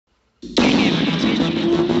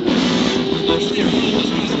By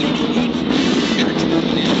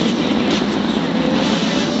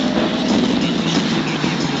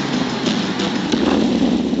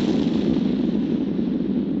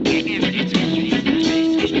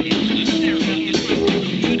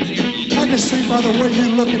the way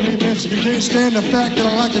you look at me, Vince, you can't stand the fact that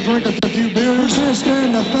I like to drink a few beers. You can't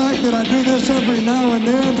stand the fact that I do this every now and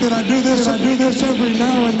then. That I do this every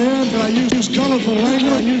now and then. That I use colorful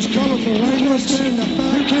language. You can't stand the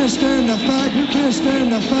fact. You can't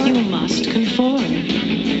stand the fact. You must conform.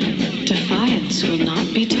 Defiance will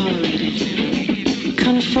not be tolerated.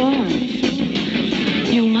 Conform.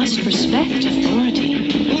 You must respect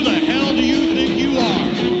authority. Who the hell do you think you are?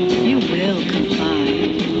 You will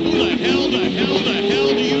comply. Who the hell do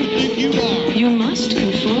you think you are? You must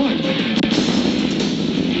conform.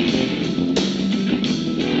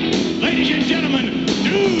 Ladies and gentlemen,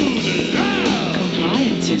 do love!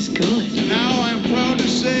 Compliance is good. Now I'm proud to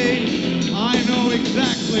say I know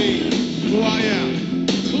exactly who I am.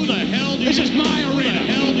 Who the hell do you... This is my arena.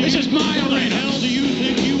 This is my arena. Who the hell do you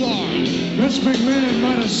think you are? Vince McMahon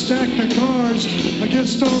might have stacked the cards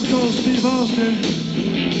against Stone Cold Steve Austin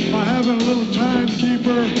by having a little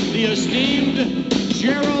timekeeper. The esteemed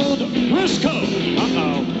Gerald Briscoe. A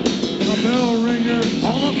bell ringer.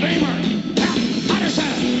 Hall of Famer. Pat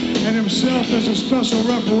Patterson. And himself as a special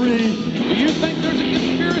referee. Do you think there's a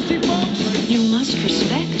conspiracy, folks? You must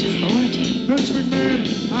respect authority. Vince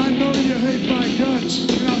McMahon, I know you hate my guts,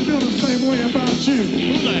 and I feel the same way about you.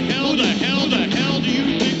 Who the hell do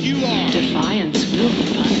you think you are? Defiance will be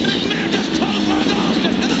punished. This man just told us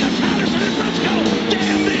Austin, and then Patterson and Briscoe.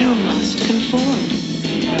 Damn them! You must conform.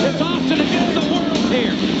 It's Austin against the world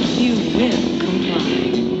here. You will comply.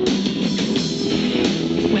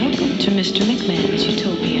 Welcome to Mr. McMahon's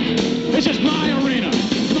Utopia. This is my arena.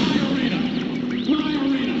 My arena. My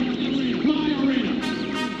arena. My arena. My arena.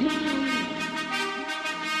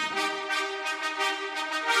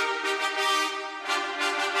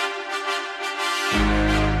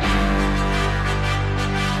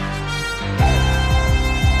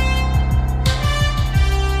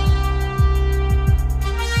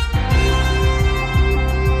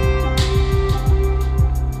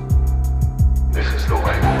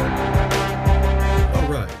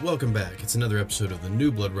 Welcome back. It's another episode of the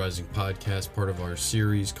New Blood Rising podcast, part of our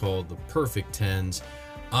series called The Perfect 10's.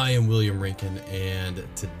 I am William Rankin, and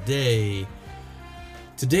today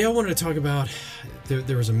I wanted to talk about,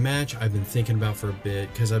 there was a match I've been thinking about for a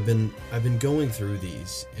bit, because I've been going through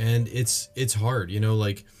these, and it's hard,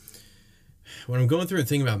 like, when I'm going through and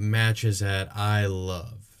thinking about matches that I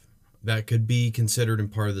love, that could be considered in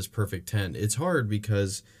part of this Perfect 10, it's hard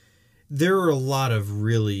because there are a lot of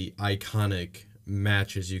really iconic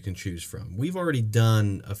matches you can choose from. We've already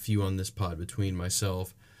done a few on this pod between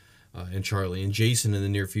myself and Charlie, and Jason in the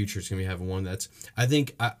near future is going to be having one that's,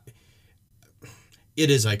 it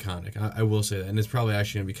is iconic. I will say that, and it's probably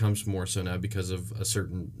actually going to become more so now because of a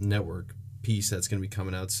certain network piece that's going to be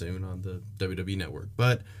coming out soon on the WWE network.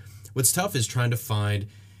 But what's tough is trying to find,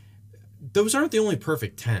 those aren't the only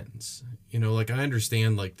perfect 10s. Like, I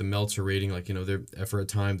understand, like, the Meltzer rating, like, there, for a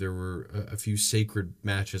time there were a few sacred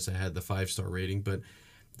matches that had the 5-star rating, but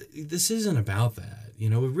this isn't about that. It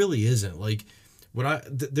really isn't. Like,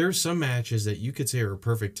 there's some matches that you could say are a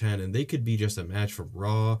perfect 10, and they could be just a match from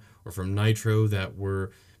Raw or from Nitro that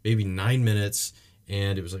were maybe 9 minutes,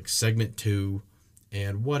 and it was like segment 2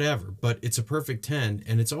 and whatever, but it's a perfect 10,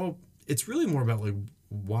 and it's really more about, like,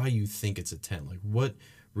 why you think it's a 10, like, what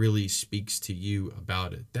really speaks to you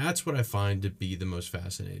about it. That's what I find to be the most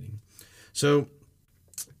fascinating. So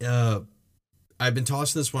I've been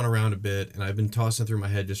tossing this one around a bit, and I've been tossing it through my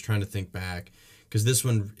head just trying to think back, because this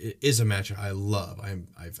one is a match I love.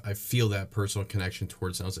 I feel that personal connection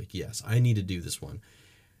towards it. I was like, yes, I need to do this one.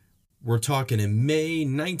 We're talking in May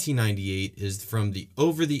 1998 is from the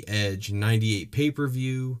Over the Edge 98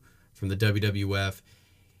 pay-per-view from the WWF.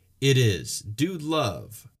 It is Dude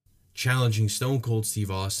Love challenging Stone Cold Steve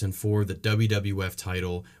Austin for the WWF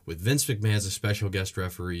title with Vince McMahon as a special guest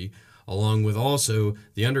referee, along with also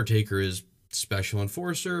The Undertaker as special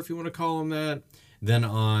enforcer, if you want to call him that. Then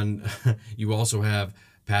you also have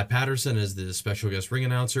Pat Patterson as the special guest ring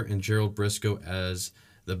announcer and Gerald Briscoe as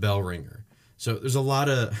the bell ringer. So there's a lot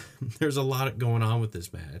going on with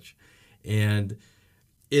this match, and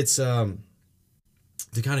it's to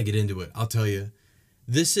kind of get into it, I'll tell you,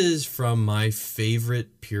 this is from my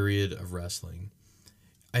favorite period of wrestling.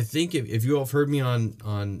 I think if you all have heard me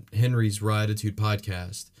on Henry's Raw Attitude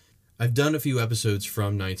podcast, I've done a few episodes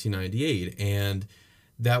from 1998, and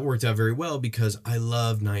that worked out very well because I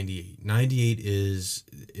love 98. 98 is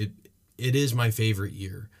my favorite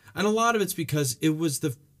year. And a lot of it's because it was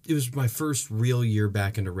was my first real year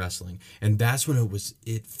back into wrestling, and that's when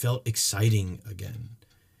it felt exciting again.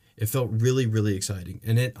 It felt really, really exciting,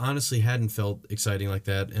 and it honestly hadn't felt exciting like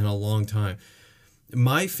that in a long time.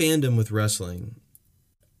 My fandom with wrestling,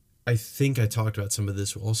 I think I talked about some of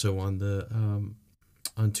this also on the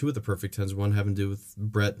on two of the Perfect 10s, one having to do with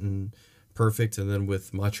Brett and Perfect, and then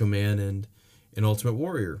with Macho Man and Ultimate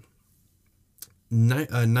Warrior.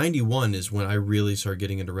 91 is when I really started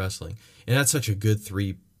getting into wrestling, and that's such a good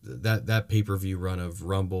that pay-per-view run of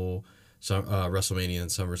Rumble, WrestleMania,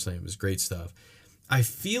 and SummerSlam was great stuff. I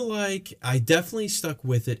feel like I definitely stuck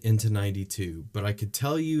with it into 92, but I could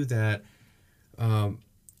tell you that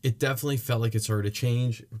it definitely felt like it started to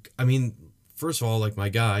change. I mean, first of all, like, my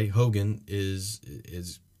guy Hogan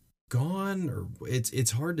is gone, or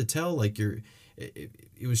it's hard to tell. Like,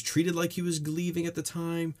 it was treated like he was leaving at the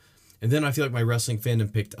time. And then I feel like my wrestling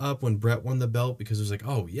fandom picked up when Brett won the belt, because it was like,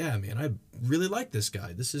 oh yeah, man, I really like this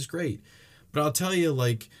guy. This is great. But I'll tell you,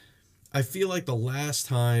 like, I feel like the last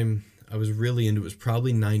time I was really into it was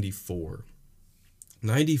probably 94.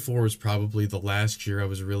 94 was probably the last year I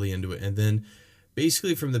was really into it. And then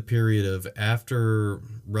basically from the period of after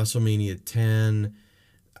WrestleMania 10,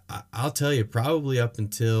 I'll tell you, probably up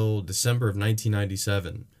until December of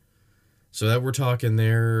 1997. So that we're talking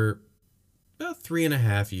there about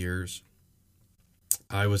 3.5 years,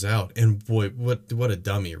 I was out. And boy, what a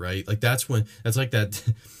dummy, right? Like, that's like that.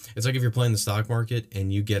 It's like if you're playing the stock market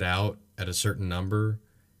and you get out at a certain number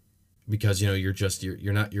because,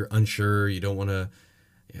 you're unsure. You don't want to,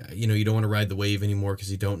 you don't want to ride the wave anymore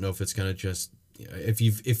because you don't know if it's going to just,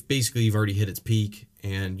 if basically you've already hit its peak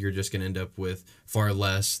and you're just going to end up with far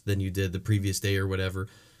less than you did the previous day or whatever.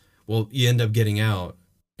 Well, you end up getting out.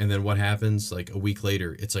 And then what happens? Like a week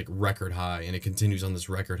later, it's like record high, and it continues on this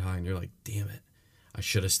record high, and you're like, damn it, I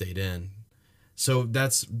should have stayed in. So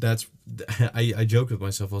I joked with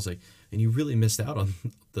myself. I was like, and you really missed out on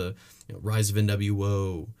the rise of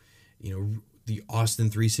NWO, the Austin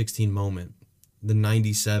 316 moment, the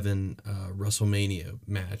 97 WrestleMania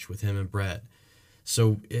match with him and Brett.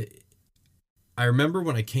 So I remember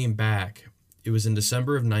when I came back, it was in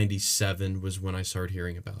December of 97 was when I started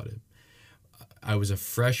hearing about it. I was a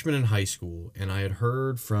freshman in high school, and I had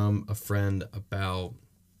heard from a friend about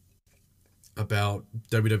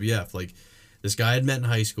WWF. Like, this guy I'd met in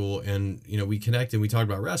high school, and we connected, we talked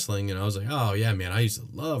about wrestling, and I was like, oh yeah, man, I used to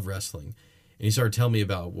love wrestling. And he started telling me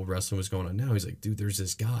about what wrestling was going on now. He's like, dude, there's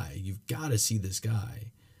this guy. You've got to see this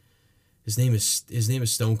guy. His name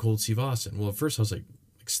is Stone Cold Steve Austin. Well, at first I was like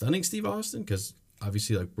Stunning Steve Austin, because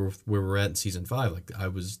obviously, like, where we're at in season 5, like, I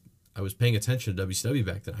was paying attention to WCW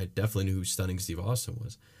back then. I definitely knew who Stunning Steve Austin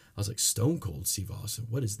was. I was like, Stone Cold Steve Austin,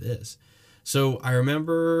 what is this? So I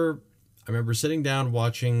remember sitting down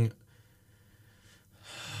watching,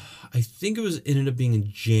 I think it ended up being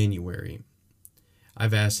in January.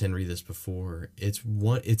 I've asked Henry this before.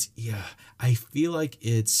 I feel like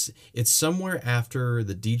it's somewhere after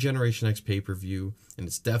the D-Generation X pay-per-view, and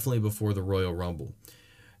it's definitely before the Royal Rumble.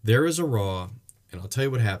 There is a Raw, and I'll tell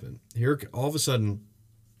you what happened. Here, all of a sudden,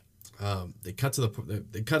 they cut to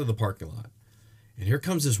the parking lot, and here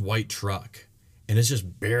comes this white truck, and it's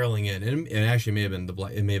just barreling in. And it actually may have been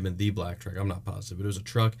the black truck. I'm not positive, but it was a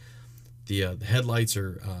truck. The headlights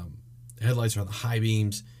are on the high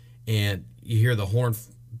beams, and you hear the horn,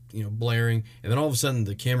 blaring. And then all of a sudden,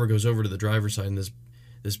 the camera goes over to the driver's side, and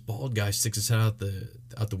this bald guy sticks his head out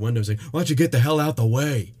the window, and saying, "Why don't you get the hell out the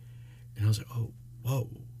way?" And I was like, "Oh,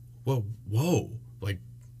 whoa!" Like,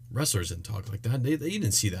 wrestlers didn't talk like that. You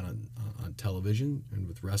didn't see that on television and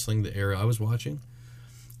with wrestling, the era I was watching.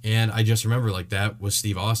 And I just remember, like, that was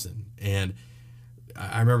Steve Austin. And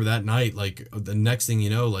I remember that night, like, the next thing you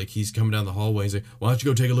know, like, he's coming down the hallway. He's like, "Why don't you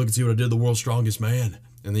go take a look and see what I did, the world's strongest man?"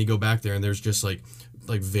 And then you go back there, and there's just like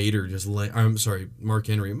Vader Mark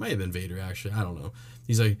Henry. It might have been Vader, actually. I don't know.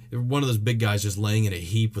 He's like one of those big guys just laying in a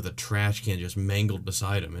heap with a trash can just mangled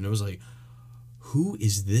beside him. And it was like, who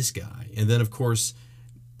is this guy? And then, of course,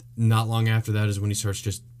 not long after that is when he starts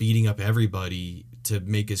just beating up everybody to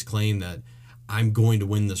make his claim that I'm going to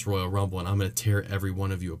win this Royal Rumble and I'm going to tear every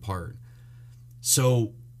one of you apart.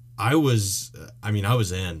 So I was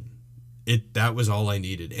in. That was all I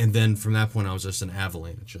needed. And then from that point, I was just an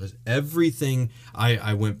avalanche. Everything,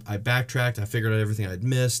 I backtracked, I figured out everything I'd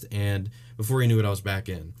missed, and before you knew it, I was back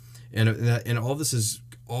in. And all this is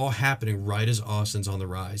all happening right as Austin's on the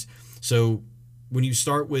rise. So when you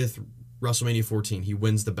start with WrestleMania 14, he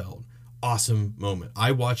wins the belt. Awesome moment.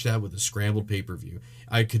 I watched that with a scrambled pay-per-view.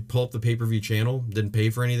 I could pull up the pay-per-view channel, didn't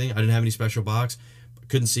pay for anything. I didn't have any special box.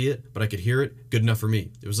 Couldn't see it, but I could hear it. Good enough for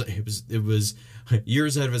me. It was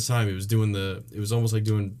years ahead of its time. It was almost like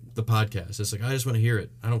doing the podcast. It's like, I just want to hear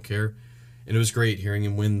it. I don't care. And it was great hearing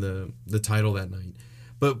him win the title that night.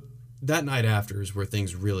 But that night after is where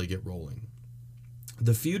things really get rolling.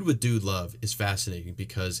 The feud with Dude Love is fascinating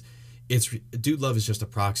because Dude Love is just a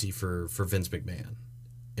proxy for Vince McMahon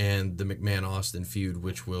and the McMahon-Austin feud,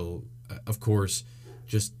 which will, of course,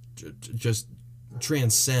 just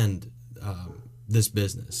transcend this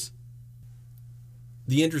business.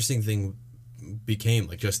 The interesting thing became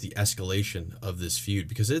like just the escalation of this feud,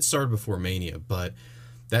 because it started before Mania, but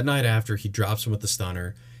that night after, he drops him with the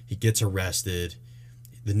stunner, he gets arrested.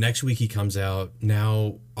 The next week he comes out,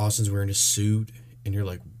 now Austin's wearing a suit, and you're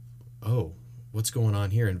like, oh, what's going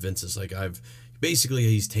on here? And Vince is like,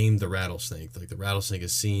 he's tamed the rattlesnake. Like, the rattlesnake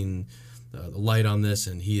has seen the light on this,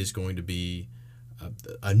 and he is going to be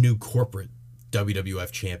a new corporate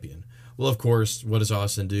WWF champion. Well, of course, what does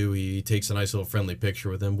Austin do? He takes a nice little friendly picture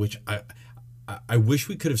with him, which I wish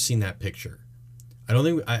we could have seen that picture. I don't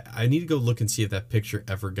think I need to go look and see if that picture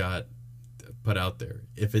ever got put out there.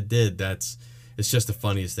 If it did, it's just the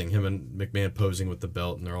funniest thing. Him and McMahon posing with the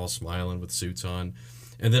belt, and they're all smiling with suits on.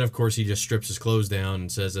 And then, of course, he just strips his clothes down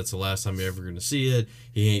and says that's the last time you're ever going to see it.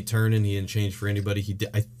 He ain't turning. He didn't change for anybody.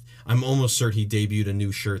 I'm almost certain he debuted a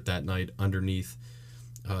new shirt that night underneath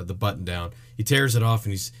the button down. He tears it off,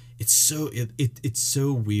 and it's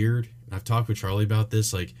so weird. And I've talked with Charlie about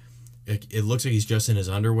this. Like, it looks like he's just in his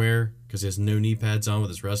underwear because he has no knee pads on with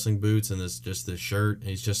his wrestling boots and this shirt. And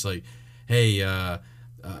he's just like, hey,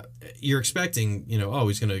 you're expecting, he's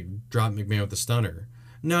going to drop McMahon with the stunner.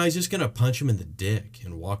 No, he's just going to punch him in the dick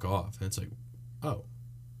and walk off. And it's like, oh,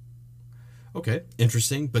 okay,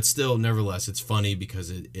 interesting. But still, nevertheless, it's funny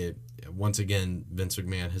because it once again, Vince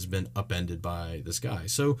McMahon has been upended by this guy.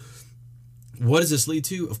 So what does this lead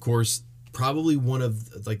to? Of course, probably one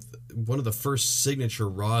of the first signature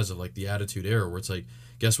Raws of like the Attitude Era, where it's like,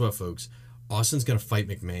 guess what, folks? Austin's going to fight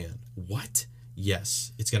McMahon. What?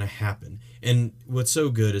 Yes, it's going to happen. And what's so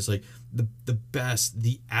good is like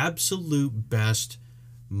the absolute best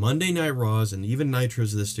Monday Night Raws and even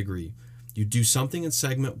Nitros to this degree. You do something in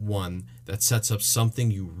segment 1 that sets up something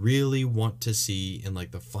you really want to see in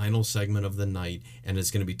like the final segment of the night, and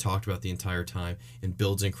it's going to be talked about the entire time and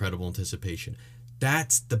builds incredible anticipation.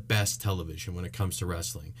 That's the best television when it comes to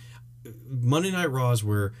wrestling. Monday Night Raws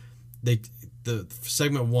where the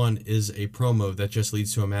segment 1 is a promo that just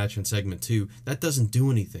leads to a match in segment 2, that doesn't do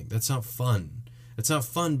anything. That's not fun. It's not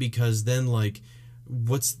fun because then like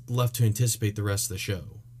what's left to anticipate the rest of the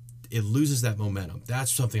show? It loses that momentum. That's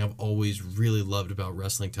something I've always really loved about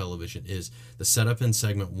wrestling television, is the setup in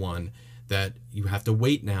segment 1 that you have to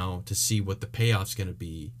wait now to see what the payoff's going to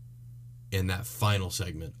be in that final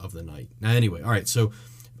segment of the night. Now, anyway, all right, so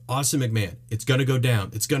Austin McMahon, it's going to go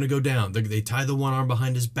down. It's going to go down. They tie the one arm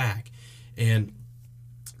behind his back,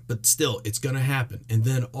 but still, it's going to happen. And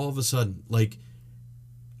then all of a sudden, like,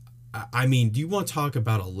 I mean, do you want to talk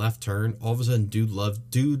about a left turn? All of a sudden, Dude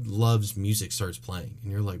Love's music starts playing, and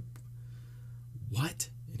you're like, what?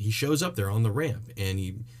 And he shows up there on the ramp, and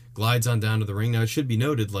he glides on down to the ring. Now, it should be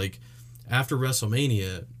noted, like, after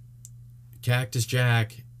WrestleMania, Cactus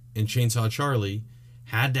Jack and Chainsaw Charlie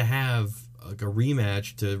had to have like a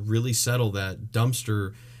rematch to really settle that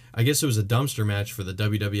dumpster. I guess it was a dumpster match for the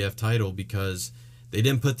WWF title because they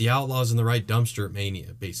didn't put the Outlaws in the right dumpster at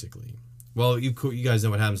Mania, basically. Well, you guys know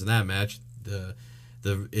what happens in that match.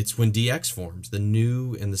 It's when DX forms. The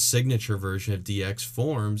new and the signature version of DX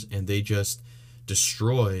forms, and they just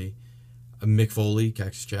destroy Mick Foley,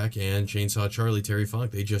 Cactus Jack, and Chainsaw Charlie, Terry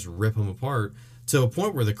Funk. They just rip them apart to a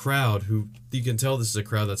point where the crowd, who you can tell this is a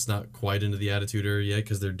crowd that's not quite into the Attitude Era yet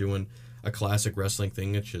because they're doing a classic wrestling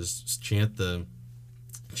thing, which is chant the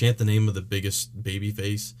name of the biggest baby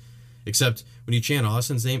face. Except when you chant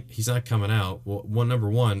Austin's name, he's not coming out. Well, number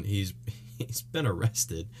one, he's been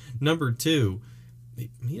arrested. Number two,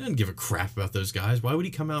 he doesn't give a crap about those guys. Why would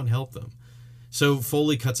he come out and help them? So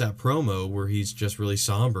Foley cuts that promo where he's just really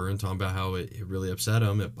somber and talking about how it really upset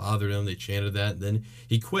him, it bothered him, they chanted that, and then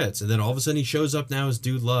he quits. And then all of a sudden he shows up now as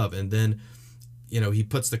Dude Love, and then, he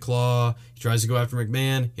puts the claw, he tries to go after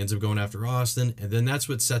McMahon, he ends up going after Austin, and then that's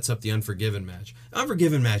what sets up the Unforgiven match.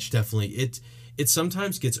 Unforgiven match, definitely, it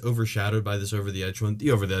sometimes gets overshadowed by this Over the Edge one.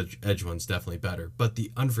 The Over the Edge one's definitely better, but the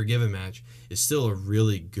Unforgiven match is still a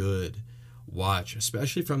really good watch,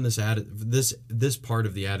 especially from this part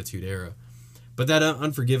of the Attitude Era. But that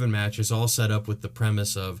Unforgiven match is all set up with the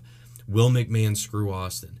premise of, will McMahon screw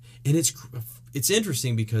Austin? And it's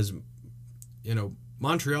interesting because,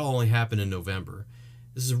 Montreal only happened in November.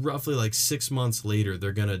 This is roughly like 6 months later.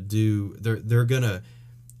 They're gonna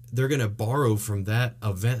they're gonna borrow from that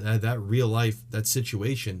event, that real life, that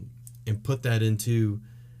situation, and put that into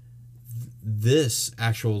this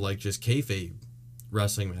actual like just kayfabe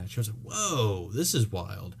wrestling match. I was like, whoa, this is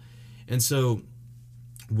wild. And so,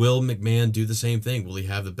 will McMahon do the same thing? Will he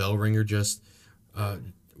have the bell ringer just?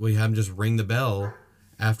 Will he have him just ring the bell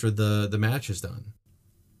after the match is done?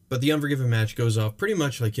 But the Unforgiven match goes off pretty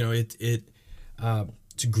much like, you know, it's a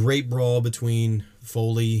great brawl between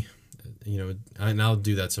Foley. You know, and I'll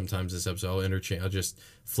do that sometimes this episode. I'll just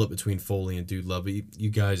flip between Foley and Dude Love. But you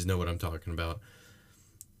guys know what I'm talking about.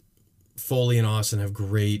 Foley and Austin have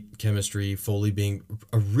great chemistry. Foley being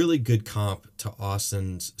a really good comp to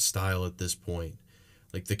Austin's style at this point.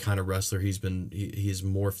 Like the kind of wrestler he's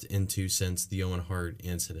morphed into since the Owen Hart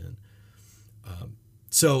incident.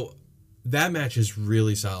 So that match is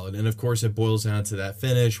really solid. And of course it boils down to that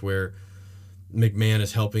finish where McMahon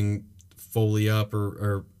is helping Foley up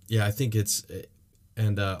or yeah, I think it's,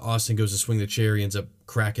 and Austin goes to swing the chair. He ends up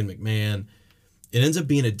cracking McMahon. It ends up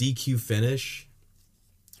being a DQ finish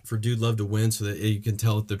for Dude Love to win, so that you can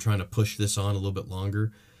tell that they're trying to push this on a little bit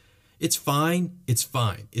longer. It's fine. It's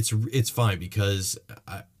fine. It's fine because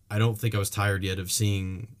I don't think I was tired yet of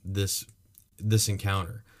seeing this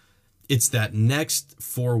encounter. It's that next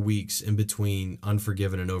 4 weeks in between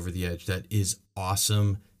Unforgiven and Over the Edge that is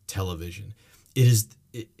awesome television. It's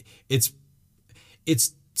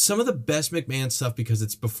some of the best McMahon stuff because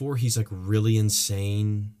it's before he's like really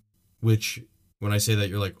insane, which when I say that,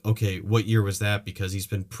 you're like, okay, what year was that? Because he's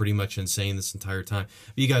been pretty much insane this entire time.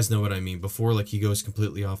 But you guys know what I mean. Before, like, he goes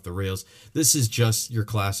completely off the rails. This is just your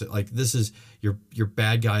classic, like, this is your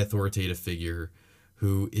bad guy authoritative figure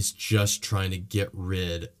who is just trying to get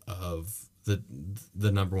rid of the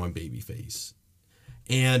number one babyface.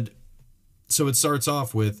 And so it starts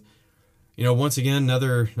off with, you know, once again,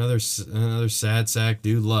 another sad sack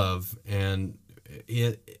Dude Love, and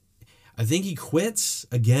I think he quits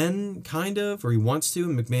again, kind of, or he wants to,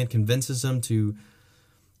 and McMahon convinces him to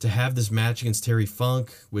have this match against Terry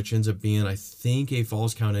Funk, which ends up being, I think, a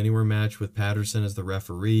Falls Count Anywhere match with Patterson as the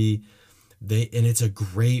referee. And it's a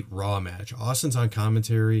great Raw match. Austin's on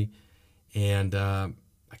commentary, and I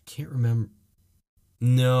can't remember.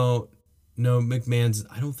 No, McMahon's.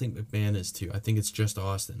 I don't think McMahon is too. I think it's just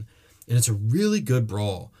Austin, and it's a really good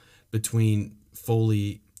brawl between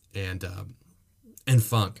Foley and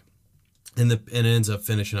Funk. And it ends up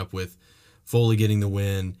finishing up with Foley getting the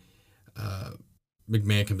win.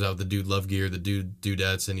 McMahon comes out with the Dude Love gear, the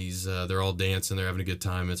dudettes, and they're all dancing, they're having a good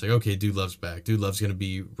time. It's like, okay, Dude Love's back. Dude Love's going to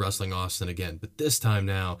be wrestling Austin again. But this time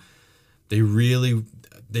now, they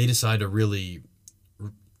decide to really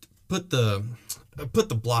put the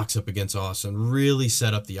blocks up against Austin, really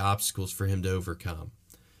set up the obstacles for him to overcome.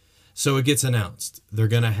 So it gets announced. They're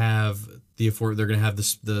going to have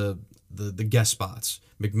the guest spots.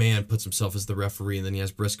 McMahon puts himself as the referee, and then he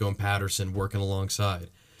has Briscoe and Patterson working alongside.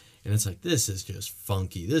 And it's like, this is just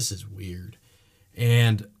funky. This is weird.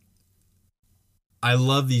 And I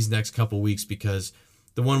love these next couple weeks because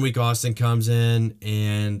the 1 week Austin comes in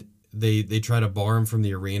and they try to bar him from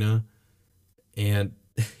the arena. And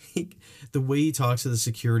the way he talks to the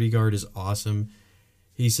security guard is awesome.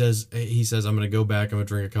 He says, I'm going to go back. I'm going to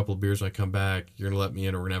drink a couple of beers when I come back. You're going to let me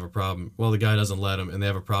in or we're going to have a problem. Well, the guy doesn't let him, and they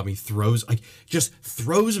have a problem. He throws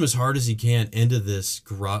him as hard as he can into this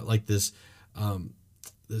garage, like this one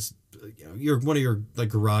of your like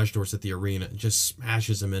garage doors at the arena, and just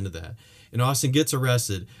smashes him into that. And Austin gets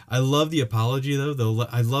arrested. I love the apology though.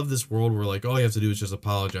 I love this world where like all you have to do is just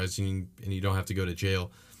apologize and you don't have to go to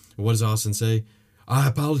jail. And what does Austin say? I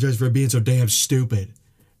apologize for being so damn stupid.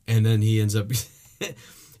 And then he ends up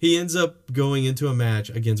going into a match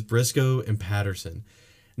against Briscoe and Patterson.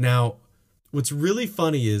 Now, what's really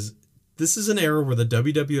funny is this is an era where the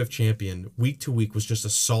WWF champion week to week was just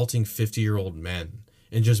assaulting 50-year-old men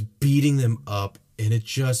and just beating them up. And it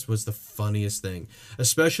just was the funniest thing,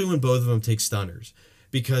 especially when both of them take stunners,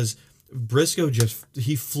 because Briscoe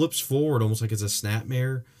he flips forward almost like it's a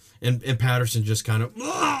snapmare, and Patterson just kind of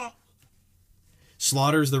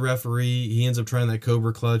slaughters the referee. He ends up trying that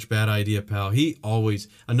Cobra Clutch. Bad idea, pal. He always,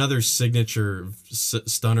 another signature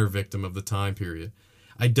stunner victim of the time period.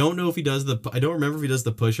 I don't remember if he does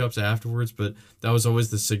the push-ups afterwards, but that was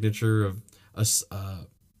always the signature of a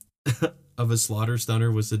slaughter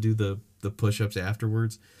stunner, was to do the push-ups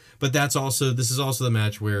afterwards. But this is also the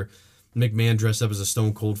match where McMahon, dressed up as a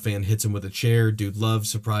Stone Cold fan, hits him with a chair. Dude Love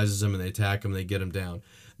surprises him and they attack him and they get him down.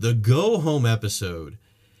 The Go Home episode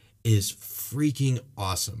is freaking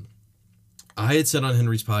awesome. I had said on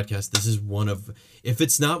Henry's podcast, this is one of, if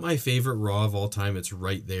it's not my favorite Raw of all time, it's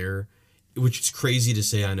right there, which is crazy to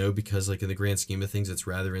say, I know, because like in the grand scheme of things, it's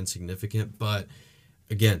rather insignificant, but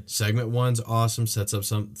Again, segment one's awesome. Sets up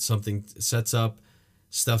sets up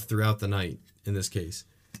stuff throughout the night. In this case,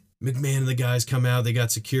 McMahon and the guys come out. They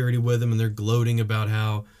got security with them, and they're gloating about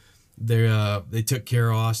how they took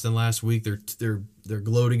care of Austin last week. They're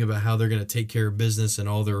gloating about how they're going to take care of business and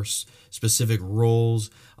all their specific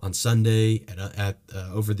roles on Sunday at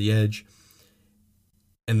Over the Edge.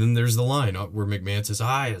 And then there's the line where McMahon says,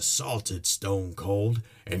 "I assaulted Stone Cold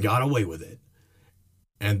and got away with it."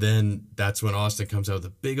 And then that's when Austin comes out with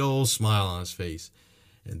a big old smile on his face.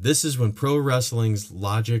 And this is when pro wrestling's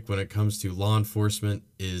logic when it comes to law enforcement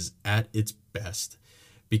is at its best.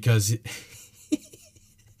 Because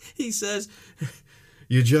he says,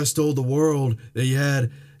 "You just told the world that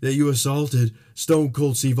you assaulted Stone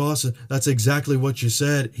Cold Steve Austin. That's exactly what you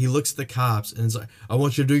said." He looks at the cops and is like, "I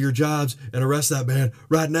want you to do your jobs and arrest that man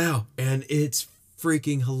right now." And it's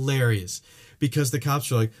freaking hilarious because the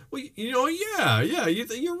cops are like, "Well, yeah,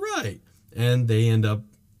 you're right." And they end up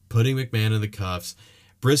putting McMahon in the cuffs.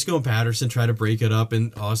 Briscoe and Patterson try to break it up,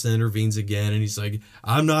 and Austin intervenes again, and he's like,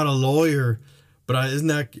 "I'm not a lawyer, but isn't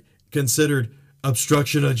that considered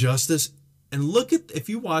obstruction of justice?" And if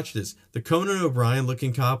you watch this, the Conan O'Brien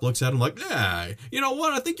looking cop looks at him like, "Yeah, you know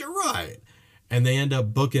what? I think you're right." And they end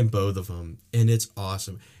up booking both of them, and it's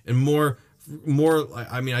awesome. And more.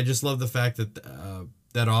 I mean, I just love the fact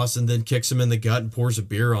that Austin then kicks him in the gut and pours a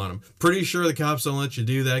beer on him. Pretty sure the cops don't let you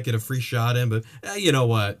do that, get a free shot in, but you know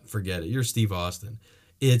what? Forget it. You're Steve Austin.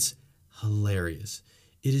 It's hilarious.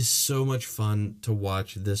 It is so much fun to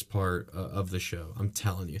watch this part of the show. I'm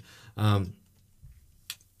telling you.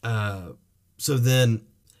 So then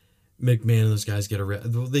McMahon and those guys get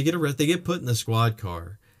arrested. They get put in the squad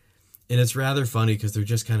car. And it's rather funny because they're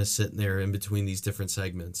just kind of sitting there in between these different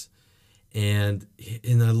segments. And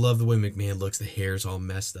I love the way McMahon looks. The hair's all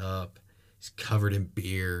messed up. He's covered in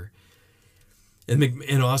beer.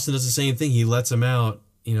 And Austin does the same thing. He lets him out,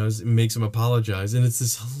 makes him apologize. And it's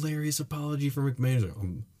this hilarious apology for McMahon. He's like,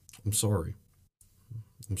 I'm sorry.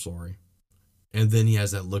 I'm sorry. And then he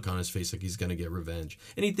has that look on his face like he's going to get revenge.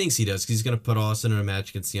 And he thinks he does because he's going to put Austin in a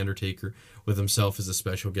match against The Undertaker with himself as a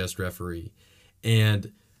special guest referee.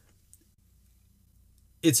 And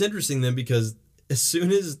it's interesting then because as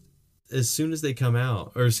soon as they come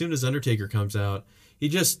out, or as soon as Undertaker comes out, he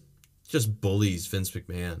just bullies Vince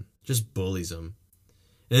McMahon. Just bullies him.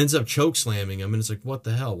 And ends up choke slamming him. And it's like, what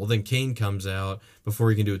the hell? Well, then Kane comes out before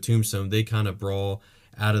he can do a tombstone. They kind of brawl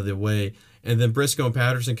out of the way. And then Briscoe and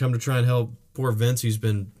Patterson come to try and help poor Vince, who's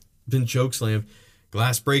been choke slammed.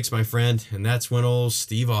 Glass breaks, my friend. And that's when old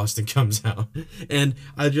Steve Austin comes out. And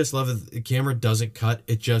I just love it. The camera doesn't cut.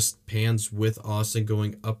 It just pans with Austin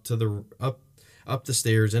going up the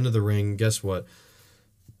stairs into the ring. Guess what?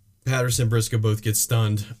 Patterson and Briscoe both get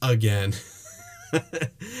stunned again.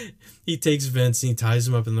 He takes Vince and he ties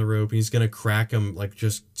him up in the rope. And he's going to crack him, like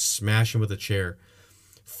just smash him with a chair.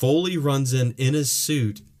 Foley runs in his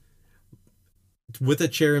suit with a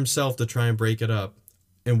chair himself to try and break it up.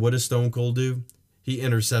 And what does Stone Cold do? He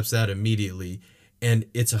intercepts that immediately. And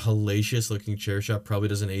it's a hellacious looking chair shot. Probably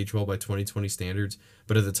doesn't age well by 2020 standards.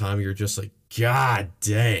 But at the time, you're just like, God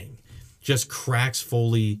dang. Just cracks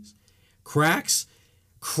Foley's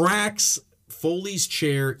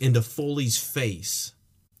chair into Foley's face.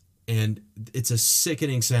 And it's a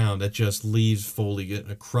sickening sound that just leaves Foley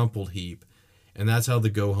in a crumpled heap. And that's how the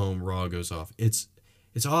go home Raw goes off. It's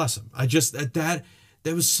awesome. That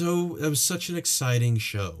was such an exciting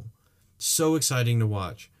show. So exciting to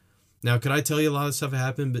watch. Now, could I tell you a lot of stuff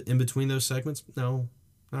happened in between those segments? No,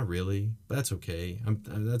 not really. But that's okay.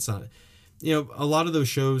 That's not. A lot of those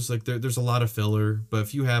shows, like there's a lot of filler, but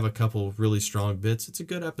if you have a couple really strong bits, it's a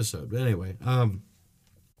good episode. But anyway,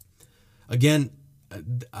 again,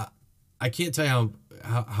 I can't tell you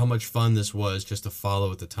how much fun this was just to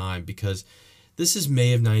follow at the time, because this is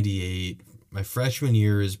May of '98. My freshman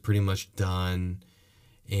year is pretty much done,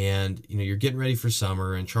 and you're getting ready for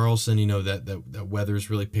summer. And Charleston, that weather's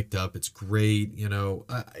really picked up. It's great.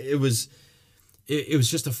 It was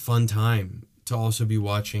just a fun time to also be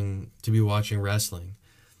watching wrestling.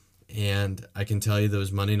 And I can tell you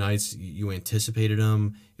those Monday nights, you anticipated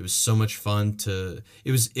them. It was so much fun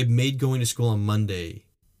it made going to school on Monday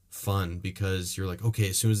fun, because you're like, okay,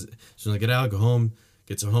 as soon as I get out, go home,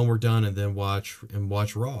 get some homework done, and then watch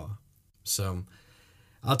Raw. So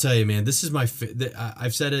I'll tell you, man, this is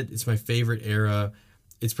I've said it, it's my favorite era.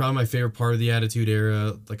 It's probably my favorite part of the Attitude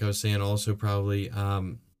Era. Like I was saying, also probably,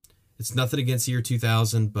 it's nothing against the year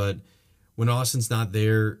 2000, but when Austin's not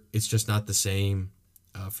there, it's just not the same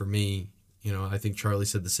for me. I think Charlie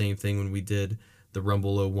said the same thing when we did the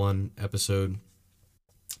Rumble 01 episode.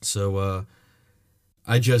 So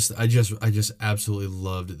I just absolutely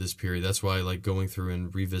loved this period. That's why I like going through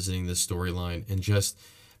and revisiting this storyline, and just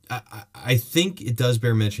I think it does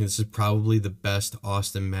bear mentioning this is probably the best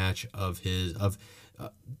Austin match of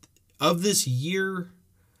this year.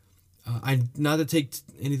 I not to take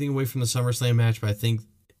anything away from the SummerSlam match, but I think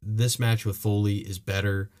this match with Foley is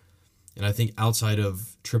better. And I think outside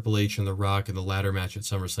of Triple H and The Rock and the ladder match at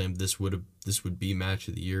SummerSlam, this would be match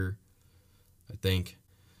of the year, I think.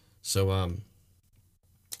 So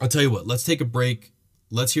I'll tell you what, let's take a break.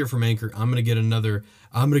 Let's hear from Anchor. I'm gonna get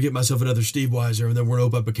myself another Steve Weiser, and then we're gonna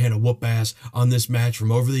open up a can of whoop ass on this match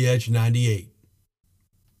from Over the Edge '98.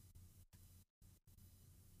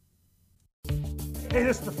 Hey,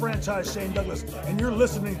 this is the franchise Shane Douglas, and you're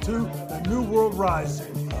listening to The New World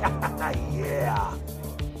Rising. Yeah.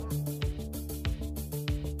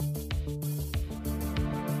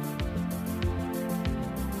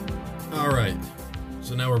 All right,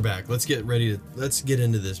 so now we're back. Let's get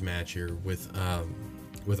into this match here with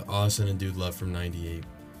Austin and Dude Love from '98.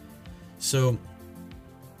 So,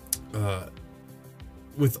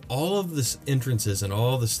 with all of this entrances and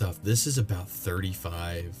all the stuff, this is about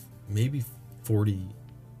 35, maybe 40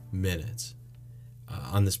 minutes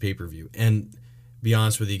on this pay-per-view. And be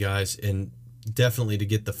honest with you guys, and definitely to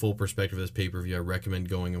get the full perspective of this pay-per-view, I recommend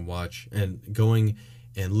going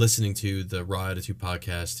and listening to the Raw Attitude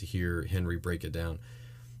podcast to hear Henry break it down.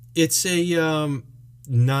 It's a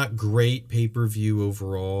not great pay-per-view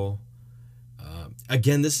overall.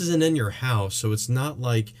 Again, this isn't in your house, so it's not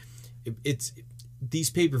like it's these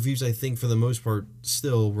pay-per-views, I think, for the most part,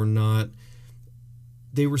 still were not.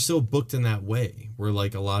 They were still booked in that way, where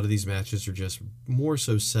like a lot of these matches are just more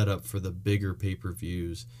so set up for the bigger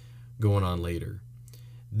pay-per-views going on later.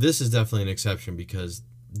 This is definitely an exception because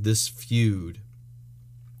this feud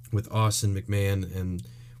with Austin McMahon and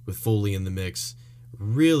with Foley in the mix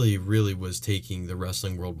really, really was taking the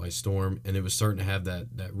wrestling world by storm, and it was starting to have that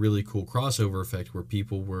really cool crossover effect where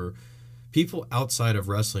people outside of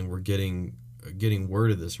wrestling were getting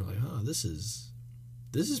word of this. We're like, oh, this is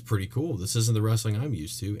pretty cool. This isn't the wrestling I'm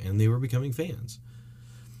used to, and they were becoming fans.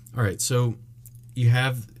 All right, so you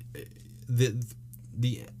have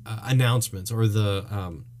the announcements, or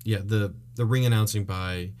the ring announcing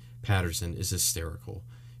by Patterson is hysterical.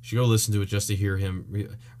 You should go listen to it just to hear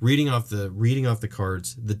him reading off the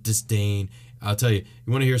cards, the disdain. I'll tell you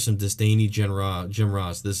want to hear some disdainy Jim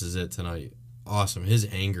Ross. This is it tonight. Awesome. His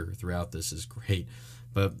anger throughout this is great,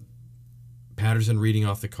 but Patterson reading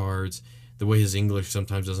off the cards. The way his English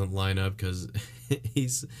sometimes doesn't line up because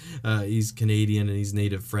he's Canadian and he's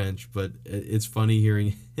native French, but it's funny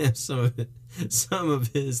hearing some of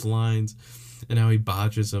his lines and how he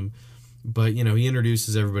botches them. But he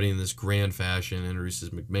introduces everybody in this grand fashion.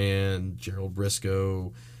 Introduces McMahon, Gerald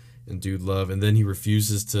Briscoe, and Dude Love, and then he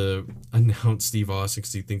refuses to announce Steve Austin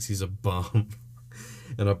because he thinks he's a bum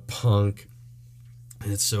and a punk.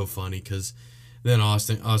 And it's so funny because then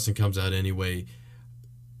Austin comes out anyway.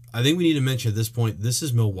 I think we need to mention at this point, this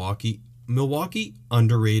is Milwaukee. Milwaukee,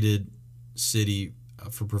 underrated city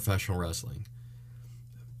for professional wrestling.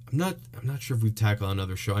 I'm not sure if we've tackled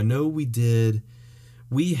another show. I know we did.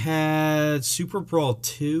 We had Super Brawl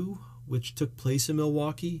 2, which took place in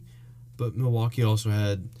Milwaukee, but Milwaukee also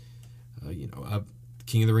had,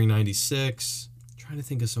 King of the Ring 96. I'm trying to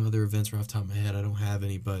think of some other events right off the top of my head. I don't have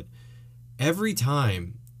any, but every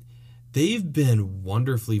time they've been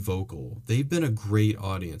wonderfully vocal. They've been a great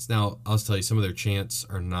audience. Now, I'll tell you, some of their chants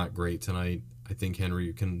are not great tonight. I think, Henry,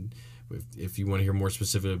 you can, if you want to hear more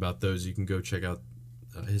specific about those, you can go check out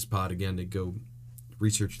his pod again to go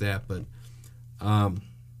research that. But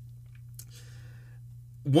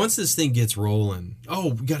once this thing gets rolling,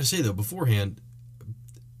 we got to say, though, beforehand,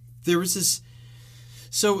 there was this.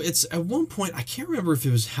 So it's at one point, I can't remember if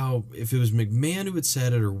it was McMahon who had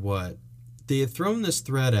said it or what. They had thrown this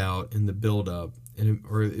thread out in the build-up,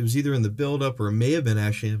 or it was either in the build-up or it may have been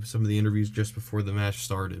actually in some of the interviews just before the match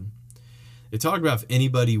started. They talked about if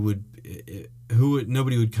anybody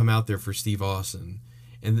nobody would come out there for Steve Austin,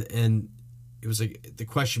 and it was like the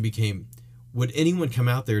question became, would anyone come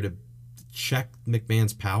out there to check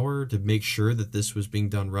McMahon's power to make sure that this was being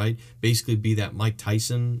done right? Basically, be that Mike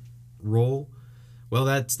Tyson role. Well,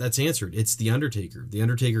 that's answered. It's The Undertaker. The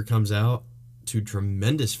Undertaker comes out to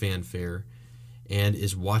tremendous fanfare and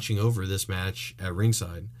is watching over this match at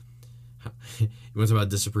ringside. He wants about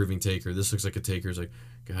disapproving Taker. This looks like a Taker's like,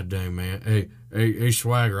 God dang, man. Hey,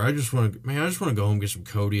 Swagger, I just want to go home and get some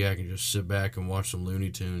Kodiak and just sit back and watch some Looney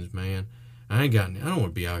Tunes, man. I don't want to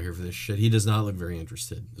be out here for this shit. He does not look very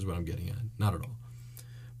interested, is what I'm getting at. Not at all.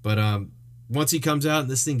 But once he comes out and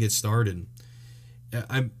this thing gets started,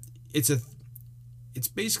 it's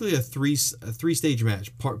basically a three stage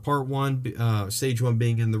match. Part one, stage one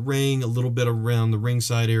being in the ring, a little bit around the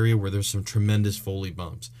ringside area where there's some tremendous Foley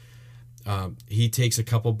bumps. He takes a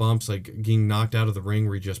couple bumps, like getting knocked out of the ring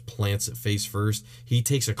where he just plants it face first. He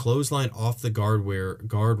takes a clothesline off the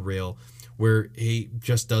guardrail where he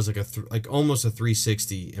just does like almost a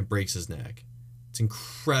 360 and breaks his neck. It's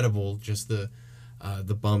incredible, just the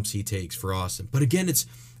bumps he takes for Austin. But again,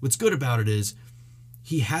 what's good about it is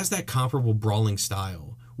he has that comparable brawling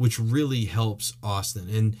style, which really helps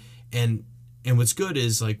Austin. And what's good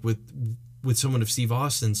is, like, with someone of Steve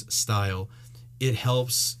Austin's style, it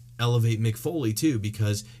helps elevate Mick Foley too,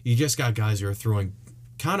 because you just got guys who are throwing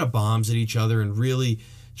kind of bombs at each other and really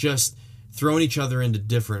just throwing each other into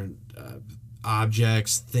different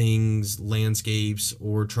objects, things, landscapes,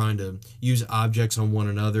 or trying to use objects on one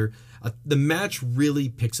another. The match really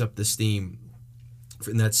picks up the steam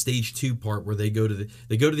in that stage two part where they go to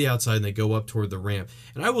the outside and they go up toward the ramp.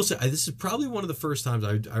 And I will say, this is probably one of the first times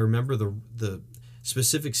I remember the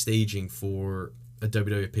specific staging for a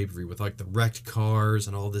WWE pay-per-view with, like, the wrecked cars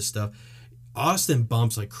and all this stuff. Austin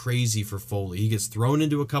bumps like crazy for Foley. He gets thrown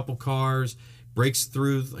into a couple cars, breaks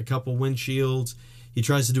through a couple windshields. He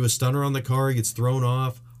tries to do a stunner on the car. He gets thrown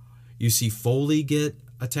off. You see Foley get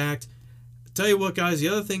attacked. Tell you what, guys, the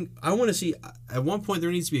other thing I want to see, at one point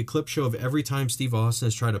there needs to be a clip show of every time Steve Austin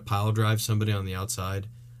has tried to pile drive somebody on the outside.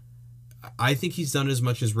 I think he's done it as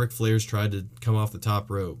much as Ric Flair's tried to come off the top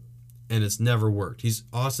rope, and it's never worked.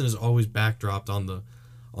 Austin is always backdropped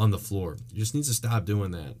on the floor. He just needs to stop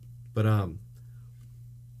doing that. But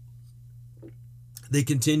they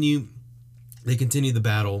continue the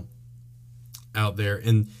battle out there.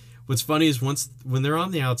 And what's funny is when they're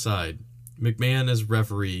on the outside, McMahon as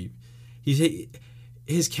referee,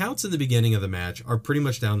 his counts in the beginning of the match are pretty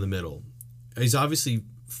much down the middle. He's obviously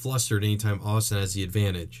flustered anytime Austin has the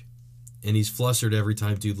advantage, and he's flustered every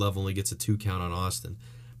time Dude Love only gets a 2 count on Austin.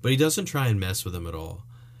 But he doesn't try and mess with him at all.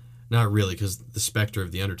 Not really, because the specter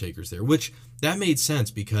of The Undertaker's there, which that made sense,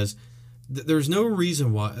 because there's no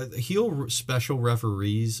reason why heel special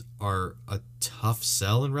referees are a tough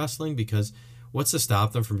sell in wrestling, because what's to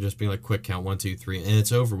stop them from just being like, quick count, 1, 2, 3, and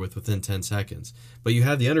it's over within 10 seconds. But you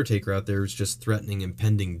have The Undertaker out there who's just threatening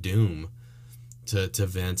impending doom to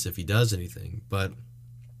Vince if he does anything. But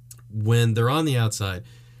when they're on the outside,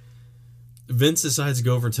 Vince decides to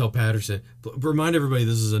go over and tell Patterson, remind everybody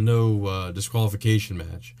this is a no disqualification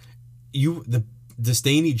match. The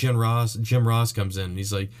disdainy Jim Ross comes in and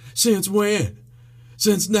he's like, since when?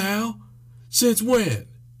 Since now? Since when?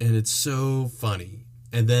 And it's so funny.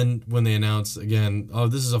 And then when they announce again, oh,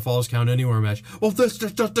 this is a Falls Count Anywhere match. Oh,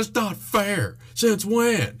 that's not fair. Since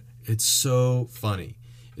when? It's so funny.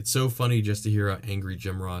 It's so funny just to hear how angry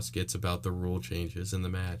Jim Ross gets about the rule changes in the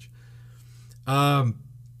match.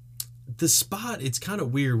 The spot, it's kind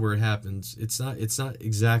of weird where it happens. It's not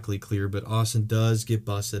exactly clear, but Austin does get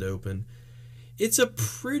busted open. It's a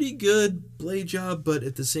pretty good blade job, but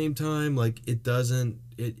at the same time, like, it doesn't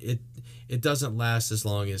last as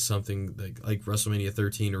long as something like WrestleMania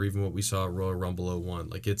 13 or even what we saw at Royal Rumble 01.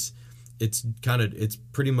 Like, it's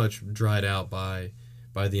pretty much dried out by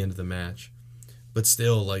the end of the match. But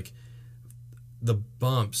still, like, the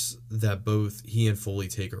bumps that both he and Foley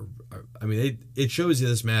take are I mean, it shows you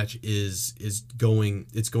this match is going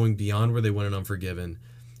beyond where they went in Unforgiven,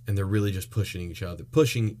 and they're really just pushing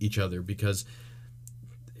each other because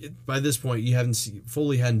by this point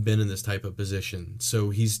Foley hadn't been in this type of position, so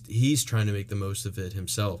he's trying to make the most of it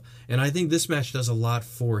himself. And I think this match does a lot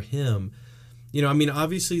for him. You know, I mean,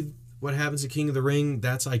 obviously what happens at King of the Ring,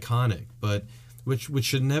 that's iconic, but which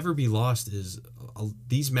should never be lost is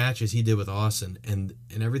these matches he did with Austin and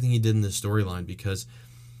everything he did in this storyline, because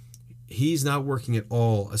he's not working at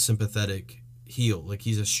all a sympathetic heel. Like,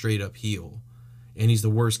 he's a straight up heel, and he's the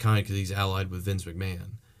worst kind because he's allied with Vince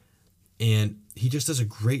McMahon. And he just does a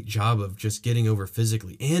great job of just getting over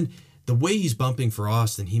physically. And the way he's bumping for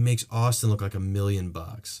Austin, he makes Austin look like $1 million,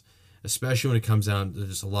 especially when it comes down to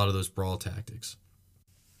just a lot of those brawl tactics.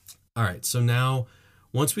 All right, so now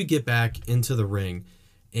once we get back into the ring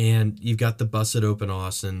and you've got the busted open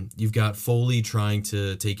Austin, you've got Foley trying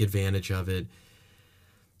to take advantage of it.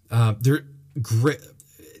 They're great.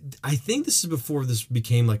 I think this is before this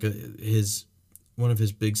became like one of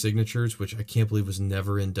his big signatures, which I can't believe was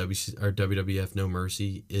never in WWF No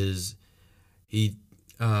Mercy. Is he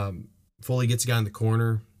Foley gets a guy in the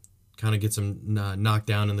corner, kind of gets him knocked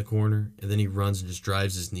down in the corner, and then he runs and just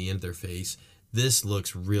drives his knee into their face. This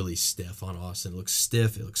looks really stiff on Austin. It looks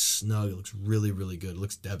stiff. It looks snug. It looks really, really good. It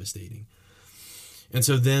looks devastating. And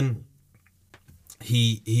so then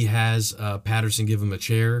he has Patterson give him a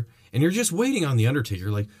chair, and you're just waiting on the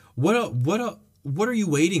Undertaker. Like, what what are you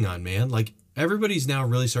waiting on, man? Like, everybody's now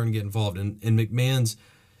really starting to get involved, and McMahon's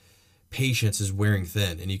patience is wearing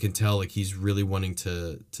thin, and you can tell like he's really wanting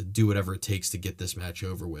to do whatever it takes to get this match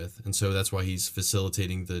over with. And so that's why he's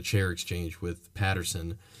facilitating the chair exchange with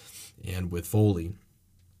Patterson and with Foley.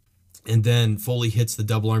 And then Foley hits the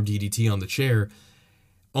double arm DDT on the chair,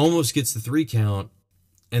 almost gets the 3 count,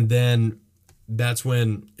 and then that's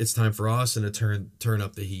when it's time for Austin to turn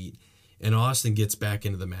up the heat. And Austin gets back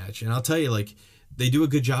into the match. And I'll tell you, like, they do a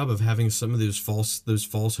good job of having some of those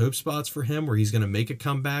false hope spots for him where he's going to make a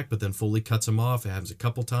comeback, but then Foley cuts him off. It happens a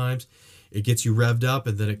couple times. It gets you revved up,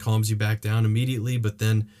 and then it calms you back down immediately. But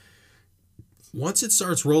then once it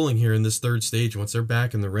starts rolling here in this third stage, once they're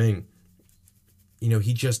back in the ring, you know,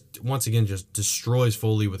 he just, once again, just destroys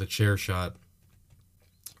Foley with a chair shot.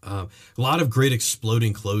 A lot of great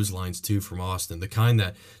exploding clotheslines, too, from Austin. The kind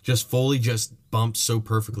that just Foley just bumps so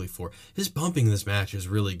perfectly for. His bumping in this match is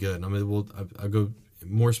really good. I mean, I'll go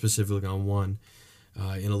more specifically on one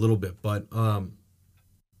in a little bit. But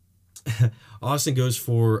Austin goes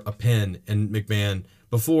for a pin, and McMahon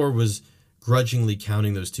before was grudgingly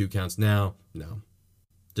counting those 2 counts. Now, no.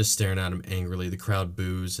 Just staring at him angrily. The crowd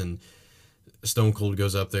boos, and Stone Cold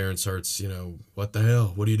goes up there and starts, you know, what the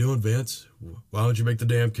hell? What are you doing, Vince? Why don't you make the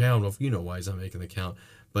damn count? Well, you know why he's not making the count.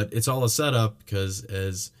 But it's all a setup because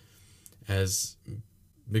as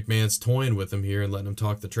McMahon's toying with him here and letting him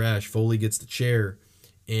talk the trash, Foley gets the chair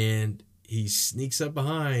and he sneaks up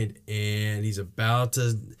behind and he's about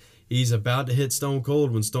to hit Stone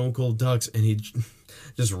Cold when Stone Cold ducks, and he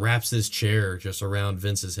just wraps his chair just around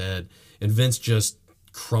Vince's head, and Vince just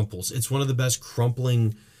crumples. It's one of the best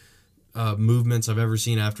crumpling movements I've ever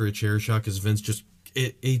seen after a chair shot, because Vince just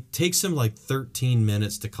it takes him like 13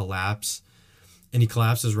 minutes to collapse, and he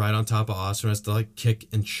collapses right on top of Austin, has to like kick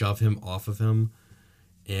and shove him off of him.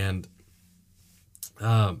 And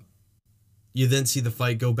you then see the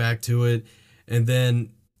fight go back to it, and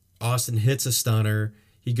then Austin hits a stunner.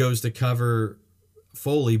 He goes to cover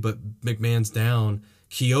Foley, but McMahon's down.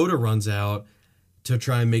 Kyoto runs out to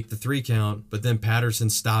try and make the 3 count, but then Patterson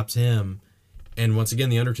stops him. And once again,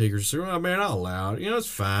 the Undertaker's saying, "Oh man, I'll allow it. You know, it's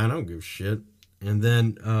fine. I don't give a shit." And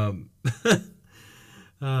then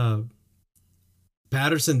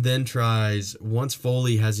Patterson then tries, once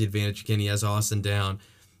Foley has the advantage again, he has Austin down.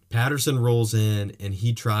 Patterson rolls in and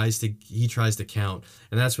he tries to count.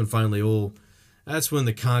 And that's when finally that's when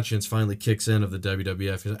the conscience finally kicks in of the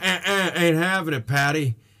WWF. He's like, ain't having it,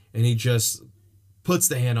 Patty. And he just puts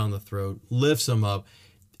the hand on the throat, lifts him up.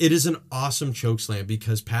 It is an awesome chokeslam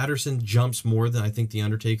because Patterson jumps more than I think the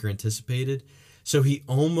Undertaker anticipated. So he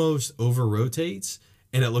almost over-rotates,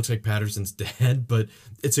 and it looks like Patterson's dead, but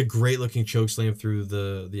it's a great-looking chokeslam through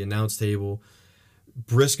the announce table.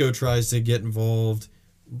 Briscoe tries to get involved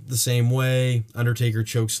the same way. Undertaker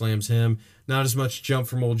chokeslams him. Not as much jump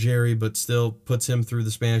from old Jerry, but still puts him through the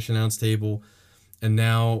Spanish announce table. And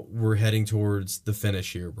now we're heading towards the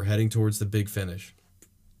finish here. We're heading towards the big finish.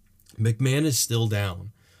 McMahon is still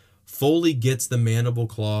down. Foley gets the mandible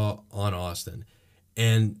claw on Austin,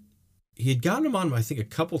 and he had gotten him on him, I think, a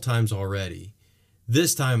couple times already.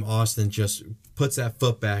 This time, Austin just puts that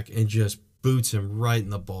foot back and just boots him right in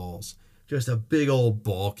the balls. Just a big old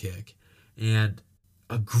ball kick, and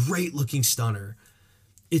a great-looking stunner.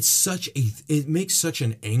 It makes such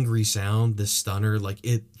an angry sound, this stunner. Like,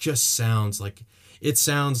 it just sounds like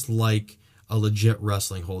a legit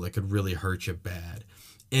wrestling hold that could really hurt you bad.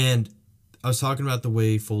 And I was talking about the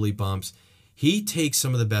way Foley bumps. He takes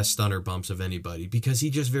some of the best stunner bumps of anybody because he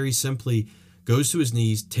just very simply goes to his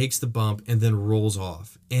knees, takes the bump, and then rolls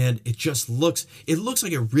off. And it looks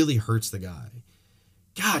like it really hurts the guy.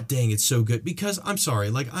 God dang, it's so good. Because I'm sorry,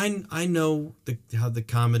 like I know how the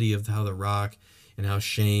comedy of how The Rock and how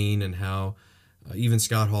Shane and how even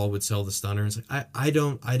Scott Hall would sell the stunner. It's like I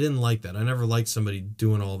didn't like that. I never liked somebody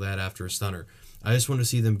doing all that after a stunner. I just want to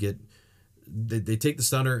see them get. They take the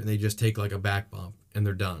stunner and they just take like a back bump and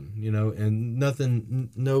they're done, you know, and nothing,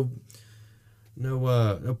 no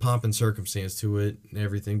pomp and circumstance to it and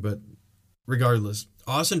everything. But regardless,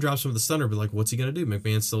 Austin drops him with the stunner, but like, what's he going to do?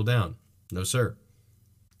 McMahon's still down. No, sir.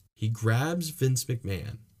 He grabs Vince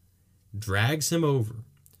McMahon, drags him over.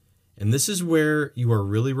 And this is where you are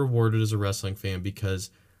really rewarded as a wrestling fan, because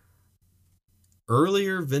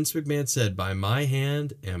earlier Vince McMahon said, by my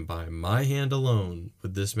hand and by my hand alone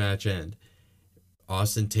would this match end.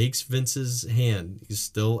 Austin takes Vince's hand, he's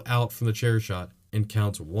still out from the chair shot, and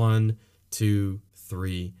counts 1, 2,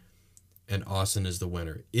 3, and Austin is the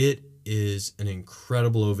winner. It is an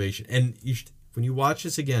incredible ovation. And when you watch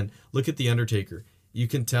this again, look at The Undertaker. You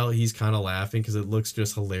can tell he's kind of laughing because it looks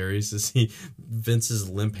just hilarious to see Vince's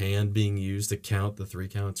limp hand being used to count the 3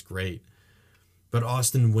 count. It's great. But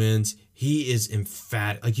Austin wins. He is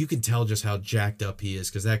emphatic. Like, you can tell just how jacked up he is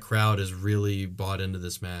because that crowd is really bought into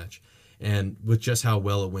this match. And with just how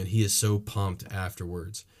well it went, he is so pumped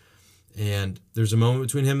afterwards. And there's a moment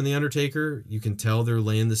between him and The Undertaker. You can tell they're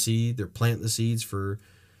laying the seed. They're planting the seeds for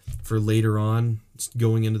later on,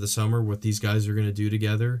 going into the summer, what these guys are going to do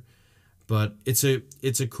together. But it's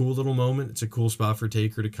a cool little moment. It's a cool spot for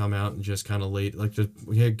Taker to come out and just kind of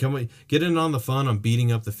get in on the fun on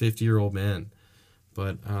beating up the 50-year-old man.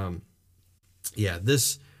 But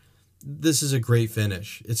this is a great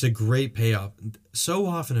finish. It's a great payoff. So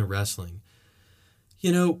often in wrestling,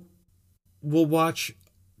 we'll watch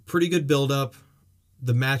pretty good build-up.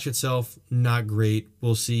 The match itself, not great.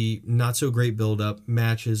 We'll see not so great build-up.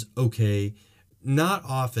 Matches, okay. Not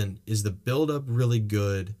often is the build-up really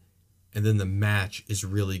good, and then the match is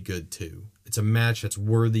really good too. It's a match that's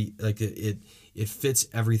worthy. Like it fits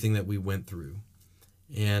everything that we went through.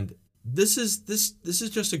 And this is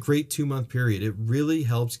just a great 2-month period. It really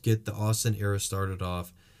helps get the Austin era started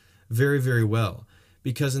off very, very well.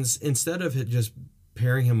 Because instead of just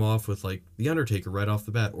pairing him off with like The Undertaker right off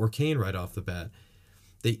the bat or Kane right off the bat,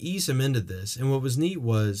 they ease him into this. And what was neat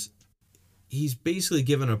was he's basically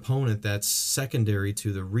given an opponent that's secondary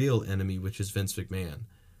to the real enemy, which is Vince McMahon.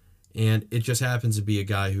 And it just happens to be a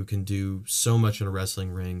guy who can do so much in a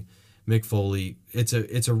wrestling ring. Mick Foley, it's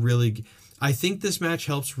a really... I think this match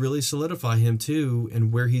helps really solidify him too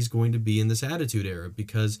and where he's going to be in this Attitude Era,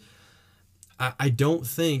 because I don't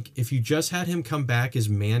think if you just had him come back as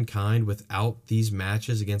Mankind without these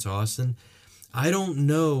matches against Austin, I don't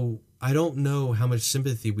know how much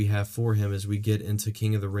sympathy we have for him as we get into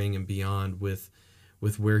King of the Ring and beyond with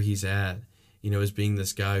where he's at, as being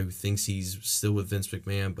this guy who thinks he's still with Vince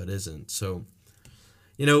McMahon but isn't. So,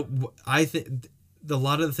 I think a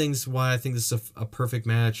lot of the things why I think this is a perfect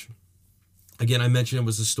match. Again, I mentioned it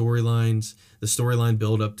was the storyline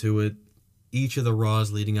build up to it. Each of the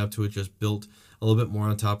Raws leading up to it just built a little bit more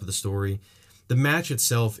on top of the story. The match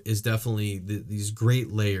itself is definitely these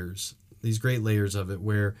great layers of it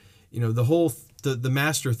where, the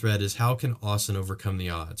master thread is how can Austin overcome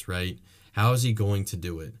the odds, right? How is he going to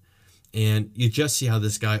do it? And you just see how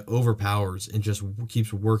this guy overpowers and just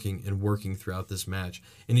keeps working and working throughout this match.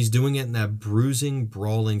 And he's doing it in that bruising,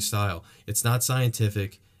 brawling style. It's not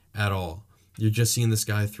scientific at all. You're just seeing this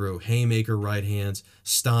guy throw haymaker right hands,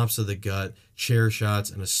 stomps of the gut, chair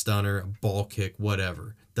shots, and a stunner, a ball kick,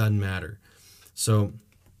 whatever. Doesn't matter. So,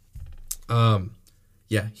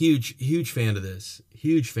 huge fan of this.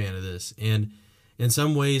 Huge fan of this. And in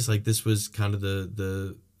some ways, like, this was kind of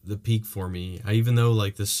the peak for me. Even though,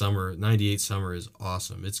 like, this summer, 98 summer is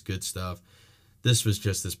awesome. It's good stuff. This was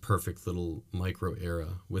just this perfect little micro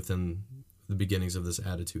era within the beginnings of this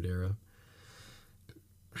Attitude Era.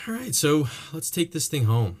 All right, so let's take this thing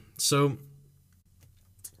home. So,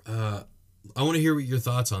 I want to hear what your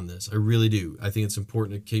thoughts on this. I really do. I think it's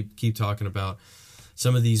important to keep talking about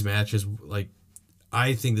some of these matches. Like,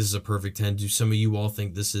 I think this is a perfect 10. Do some of you all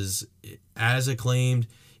think this is as acclaimed?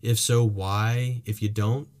 If so, why? If you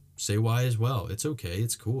don't, say why as well. It's okay.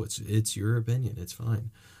 It's cool. It's your opinion. It's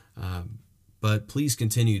fine. But please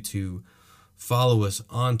continue to follow us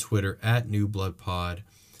on Twitter at New Blood Pod.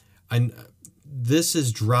 This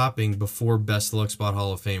is dropping before Best of Luck Spot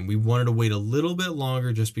Hall of Fame. We wanted to wait a little bit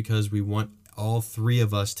longer just because we want all three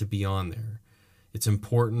of us to be on there. It's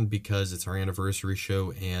important because it's our anniversary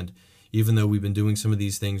show, and even though we've been doing some of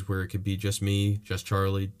these things where it could be just me, just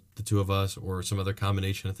Charlie, the two of us, or some other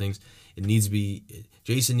combination of things,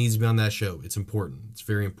 Jason needs to be on that show. It's important. It's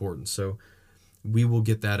very important. So we will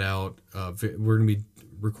get that out. We're going to be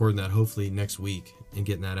recording that hopefully next week and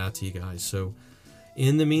getting that out to you guys. So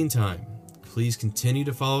in the meantime, please continue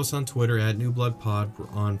to follow us on Twitter at New Blood Pod. We're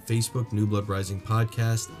on Facebook, New Blood Rising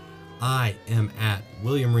Podcast. I am at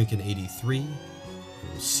William Rinkin 83.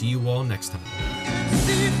 We'll see you all next time.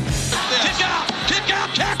 Kick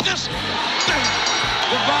out, Cactus!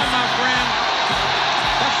 Goodbye, my friend.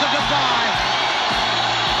 That's the goodbye.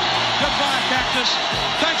 Goodbye, Cactus.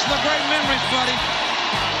 Thanks for the great memories, buddy.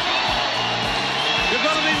 You're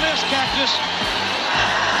going to be missed, Cactus.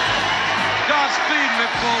 Godspeed,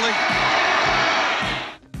 Mick Foley.